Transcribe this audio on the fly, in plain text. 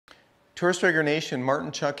Tourist Trader Nation,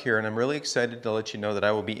 Martin Chuck here, and I'm really excited to let you know that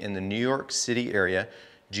I will be in the New York City area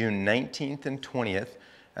June 19th and 20th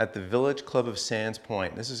at the Village Club of Sands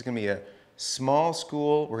Point. This is going to be a small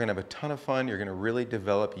school. We're going to have a ton of fun. You're going to really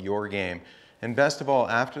develop your game. And best of all,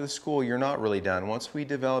 after the school, you're not really done. Once we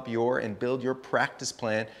develop your and build your practice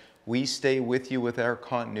plan, we stay with you with our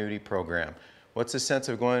continuity program. What's the sense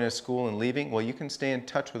of going to school and leaving? Well, you can stay in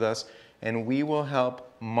touch with us and we will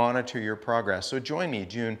help monitor your progress. So join me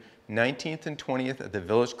June 19th and 20th at the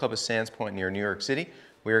Village Club of Sands Point near New York City.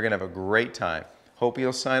 We are going to have a great time. Hope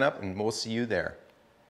you'll sign up and we'll see you there.